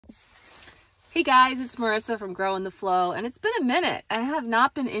Hey guys, it's Marissa from Grow in the Flow, and it's been a minute. I have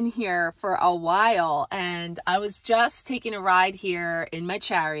not been in here for a while, and I was just taking a ride here in my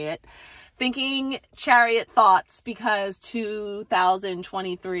Chariot, thinking Chariot thoughts because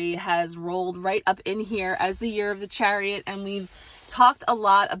 2023 has rolled right up in here as the year of the Chariot, and we've talked a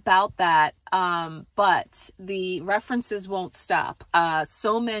lot about that, but the references won't stop.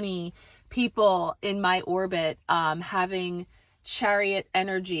 So many people in my orbit having Chariot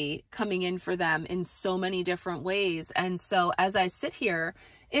energy coming in for them in so many different ways. And so as I sit here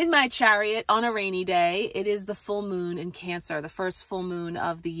in my Chariot on a rainy day, it is the full moon in Cancer, the first full moon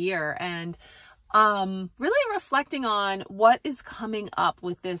of the year, and really reflecting on what is coming up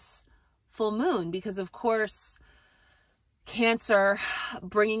with this full moon, because of course Cancer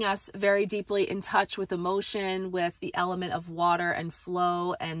bringing us very deeply in touch with emotion, with the element of water and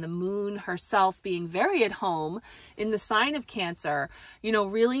flow, and the moon herself being very at home in the sign of Cancer, you know,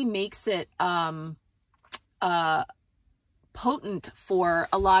 really makes it potent for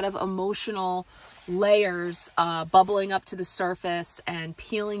a lot of emotional layers bubbling up to the surface and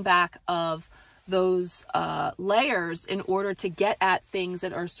peeling back of those layers in order to get at things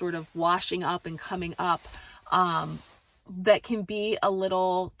that are sort of washing up and coming up, that can be a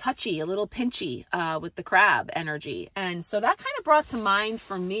little touchy, a little pinchy with the crab energy. And so that kind of brought to mind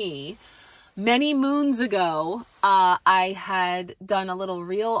for me, many moons ago, I had done a little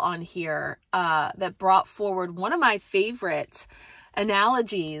reel on here that brought forward one of my favorite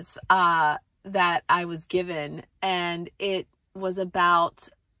analogies that I was given, and it was about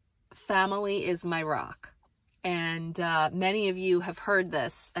family is my rock. And many of you have heard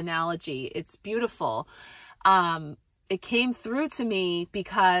this analogy. It's beautiful. It came through to me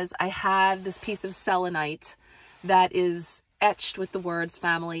because I have this piece of selenite that is etched with the words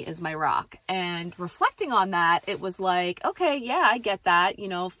family is my rock. And reflecting on that, it was like, okay, yeah, I get that. You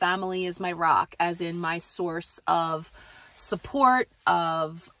know, family is my rock, as in my source of support,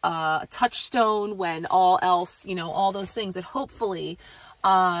 of touchstone when all else, you know, all those things that hopefully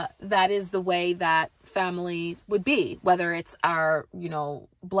that is the way that family would be, whether it's our, you know,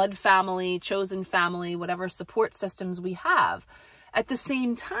 blood family, chosen family, whatever support systems we have. At the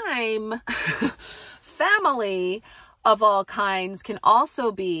same time, family of all kinds can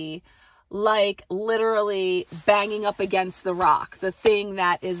also be like literally banging up against the rock, the thing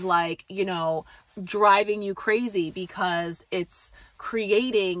that is like, you know, driving you crazy because it's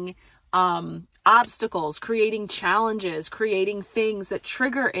creating obstacles, creating challenges, creating things that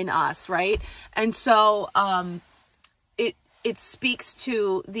trigger in us, right? And so it speaks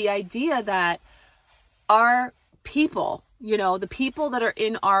to the idea that our people, you know, the people that are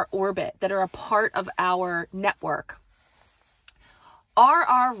in our orbit, that are a part of our network, are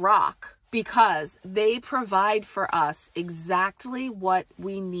our rock because they provide for us exactly what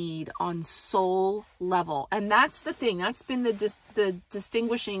we need on soul level. And that's the thing. That's been the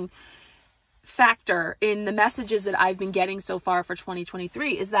distinguishing factor in the messages that I've been getting so far for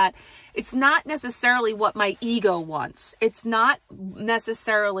 2023, is that it's not necessarily what my ego wants. It's not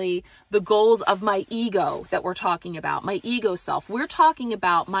necessarily the goals of my ego that we're talking about, my ego self. We're talking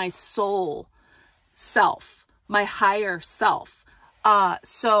about my soul self, my higher self.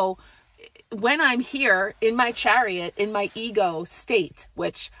 So when I'm here in my Chariot, in my ego state,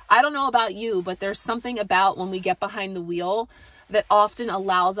 which I don't know about you, but there's something about when we get behind the wheel that often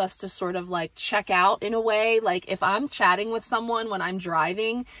allows us to sort of like check out in a way. Like if I'm chatting with someone when I'm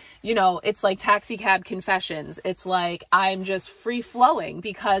driving, you know, it's like taxi cab confessions. It's like I'm just free flowing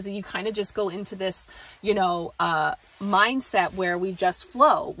because you kind of just go into this, you know, mindset where we just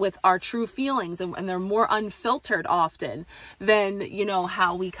flow with our true feelings, and they're more unfiltered often than, you know,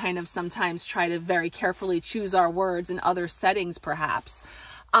 how we kind of sometimes try to very carefully choose our words in other settings perhaps.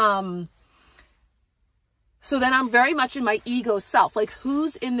 So then I'm very much in my ego self, like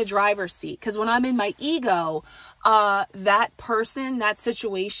who's in the driver's seat? Because when I'm in my ego, that person, that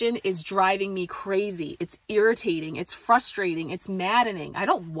situation is driving me crazy. It's irritating. It's frustrating. It's maddening. I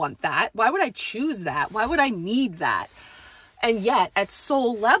don't want that. Why would I choose that? Why would I need that? And yet at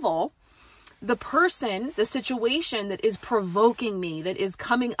soul level, the person, the situation that is provoking me, that is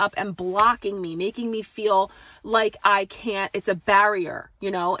coming up and blocking me, making me feel like I can't, it's a barrier,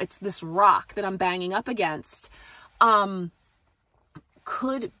 you know, it's this rock that I'm banging up against,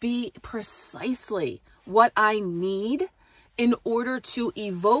 could be precisely what I need in order to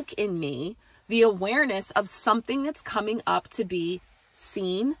evoke in me the awareness of something that's coming up to be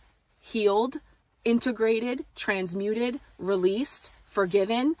seen, healed, integrated, transmuted, released,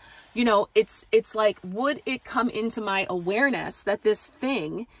 forgiven. You know, it's like, would it come into my awareness that this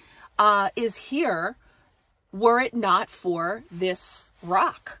thing is here were it not for this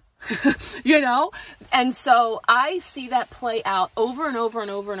rock? you know? And so I see that play out over and over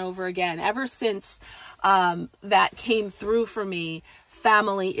and over and over again, ever since that came through for me.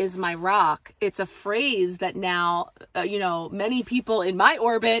 Family is my rock. It's a phrase that now, you know, many people in my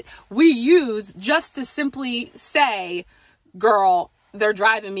orbit, we use just to simply say, girl, they're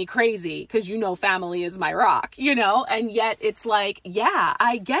driving me crazy because, you know, family is my rock, you know? And yet it's like, yeah,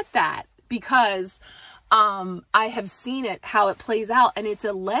 I get that, because I have seen it, how it plays out, and it's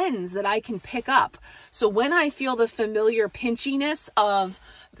a lens that I can pick up. So when I feel the familiar pinchiness of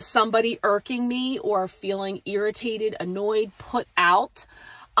somebody irking me or feeling irritated, annoyed, put out,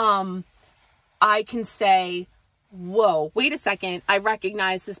 I can say, whoa, wait a second. I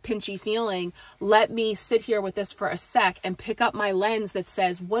recognize this pinchy feeling. Let me sit here with this for a sec and pick up my lens that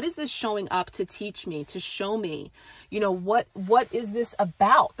says, what is this showing up to teach me, to show me? You know, what is this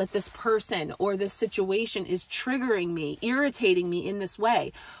about that this person or this situation is triggering me, irritating me in this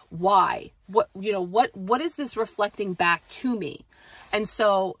way? Why? What is this reflecting back to me? And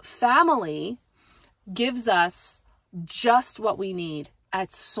so family gives us just what we need at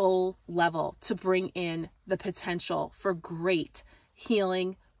soul level to bring in the potential for great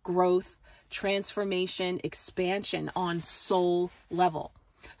healing, growth, transformation, expansion on soul level.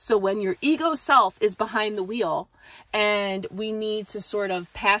 So when your ego self is behind the wheel and we need to sort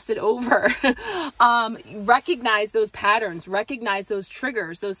of pass it over, recognize those patterns, recognize those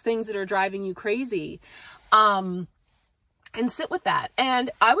triggers, those things that are driving you crazy, and sit with that. And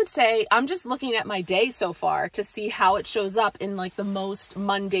I would say I'm just looking at my day so far to see how it shows up in like the most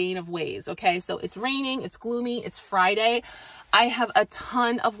mundane of ways. Okay. So it's raining, it's gloomy, it's Friday. I have a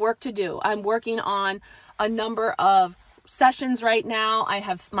ton of work to do. I'm working on a number of sessions right now.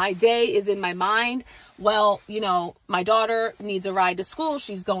 My day is in my mind. Well, you know, my daughter needs a ride to school.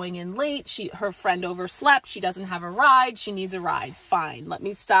 She's going in late. Her friend overslept. She doesn't have a ride. She needs a ride. Fine. Let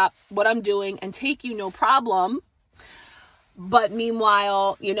me stop what I'm doing and take you, no problem. But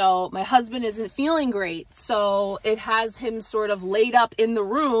meanwhile, you know, my husband isn't feeling great. So it has him sort of laid up in the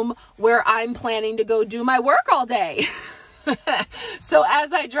room where I'm planning to go do my work all day. So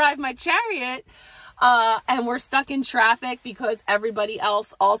as I drive my Chariot, and we're stuck in traffic because everybody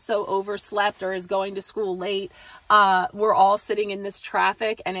else also overslept or is going to school late. We're all sitting in this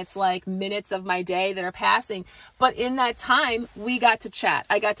traffic, and it's like minutes of my day that are passing. But in that time, we got to chat.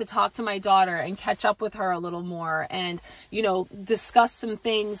 I got to talk to my daughter and catch up with her a little more and, you know, discuss some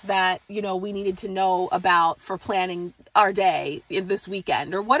things that, you know, we needed to know about for planning our day this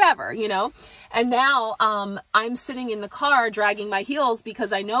weekend or whatever, you know. And now I'm sitting in the car dragging my heels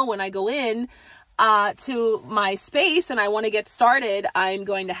because I know when I go in to my space and I want to get started, I'm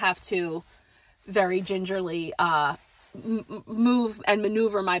going to have to very gingerly move and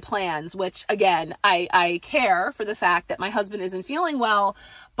maneuver my plans, which again, I care for the fact that my husband isn't feeling well,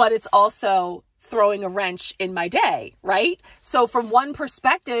 but it's also throwing a wrench in my day, right? So from one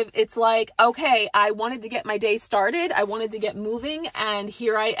perspective, it's like, okay, I wanted to get my day started. I wanted to get moving, and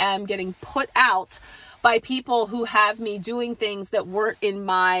here I am getting put out by people who have me doing things that weren't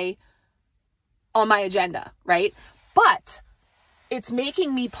on my agenda, right? But it's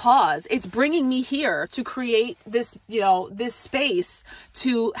making me pause. It's bringing me here to create this, you know, this space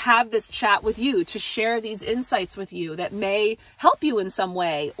to have this chat with you, to share these insights with you that may help you in some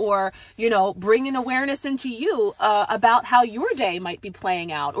way, or, you know, bring an awareness into you about how your day might be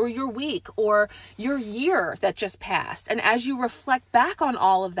playing out, or your week, or your year that just passed. And as you reflect back on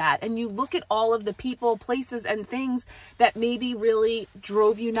all of that and you look at all of the people, places, and things that maybe really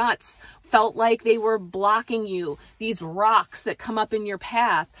drove you nuts, felt like they were blocking you, these rocks that come up in your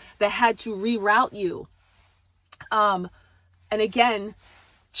path that had to reroute you. And again,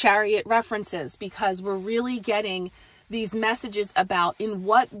 Chariot references, because we're really getting these messages about in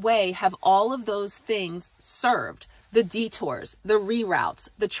what way have all of those things served, the detours, the reroutes,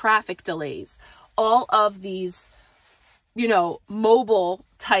 the traffic delays, all of these, you know, mobile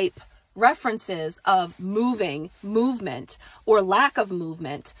type references of movement or lack of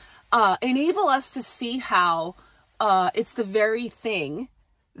movement, enable us to see how it's the very thing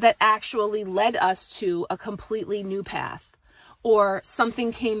that actually led us to a completely new path, or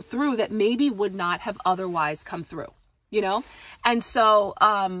something came through that maybe would not have otherwise come through, you know? And so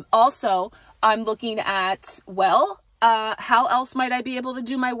also I'm looking at, well, how else might I be able to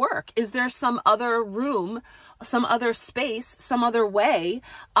do my work? Is there some other room, some other space, some other way?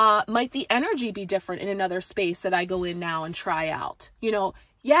 Might the energy be different in another space that I go in now and try out? You know,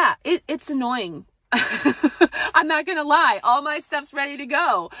 yeah, it's annoying. I'm not going to lie. All my stuff's ready to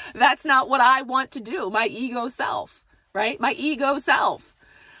go. That's not what I want to do. My ego self, right? My ego self.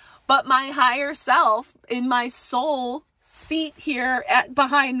 But my higher self in my soul seat here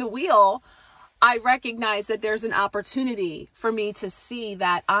behind the wheel, I recognize that there's an opportunity for me to see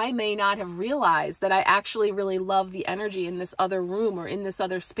that I may not have realized that I actually really love the energy in this other room or in this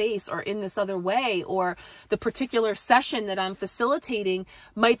other space or in this other way, or the particular session that I'm facilitating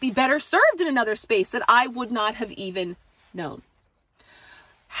might be better served in another space that I would not have even known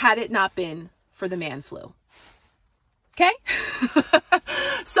had it not been for the man flu. Okay.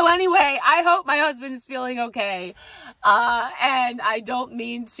 So anyway, I hope my husband is feeling okay. And I don't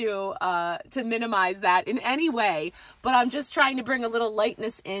mean to minimize that in any way, but I'm just trying to bring a little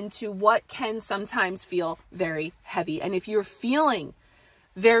lightness into what can sometimes feel very heavy. And if you're feeling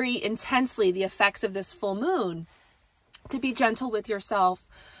very intensely the effects of this full moon, to be gentle with yourself,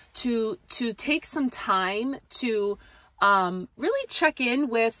 to take some time to really check in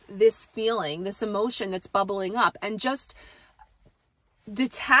with this feeling, this emotion that's bubbling up, and just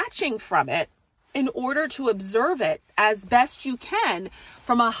detaching from it in order to observe it as best you can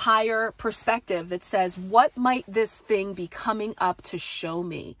from a higher perspective that says, what might this thing be coming up to show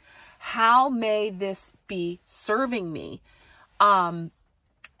me? How may this be serving me? And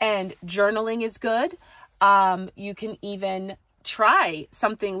journaling is good. You can even try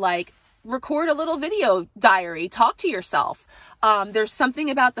something like record a little video diary, talk to yourself. There's something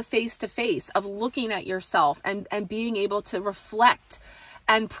about the face-to-face of looking at yourself and being able to reflect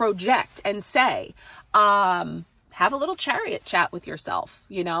and project and say, have a little chariot chat with yourself.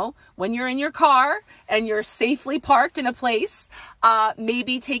 You know, when you're in your car and you're safely parked in a place,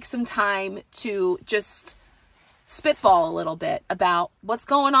 maybe take some time to just spitball a little bit about what's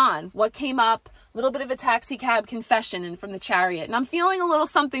going on, what came up, a little bit of a taxi cab confession and from the chariot. And I'm feeling a little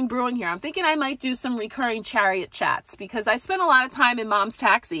something brewing here. I'm thinking I might do some recurring chariot chats because I spent a lot of time in mom's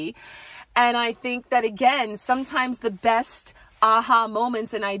taxi. And I think that, again, sometimes the best aha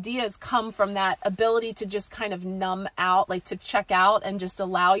moments and ideas come from that ability to just kind of numb out, like to check out and just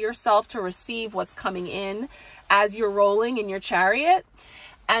allow yourself to receive what's coming in as you're rolling in your chariot.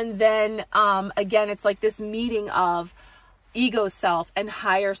 And then, again, it's like this meeting of ego self and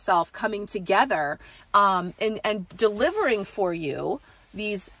higher self coming together and delivering for you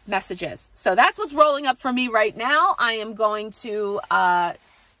these messages. So that's what's rolling up for me right now. I am going to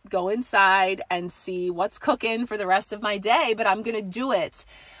go inside and see what's cooking for the rest of my day, but I'm going to do it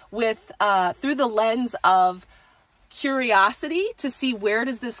with through the lens of curiosity to see, where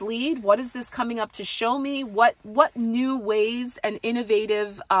does this lead? What is this coming up to show me? What new ways and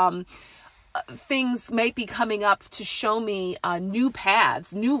innovative things might be coming up to show me new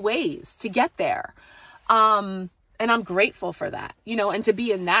paths, new ways to get there. And I'm grateful for that, you know, and to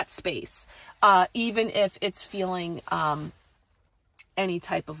be in that space, even if it's feeling any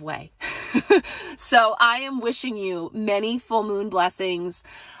type of way. So I am wishing you many full moon blessings,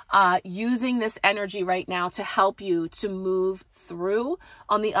 using this energy right now to help you to move through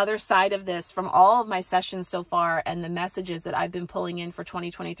on the other side of this. From all of my sessions so far and the messages that I've been pulling in for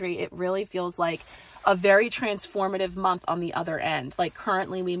 2023, it really feels like a very transformative month on the other end. Like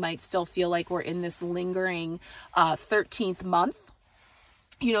currently we might still feel like we're in this lingering 13th month,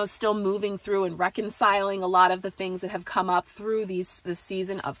 you know, still moving through and reconciling a lot of the things that have come up through this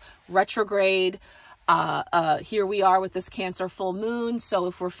season of retrograde. Here we are with this Cancer full moon. So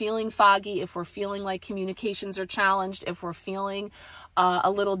if we're feeling foggy, if we're feeling like communications are challenged, if we're feeling a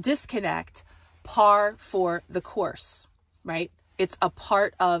little disconnect, par for the course, right? It's a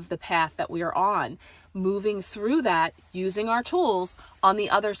part of the path that we are on. Moving through that, using our tools. On the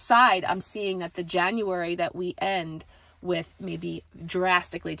other side, I'm seeing that the January that we end with may be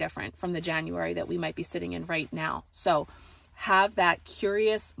drastically different from the January that we might be sitting in right now. So have that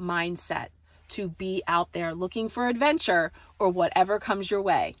curious mindset to be out there looking for adventure or whatever comes your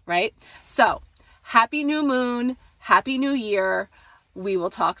way, right? So happy new moon, happy new year. We will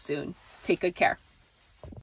talk soon. Take good care.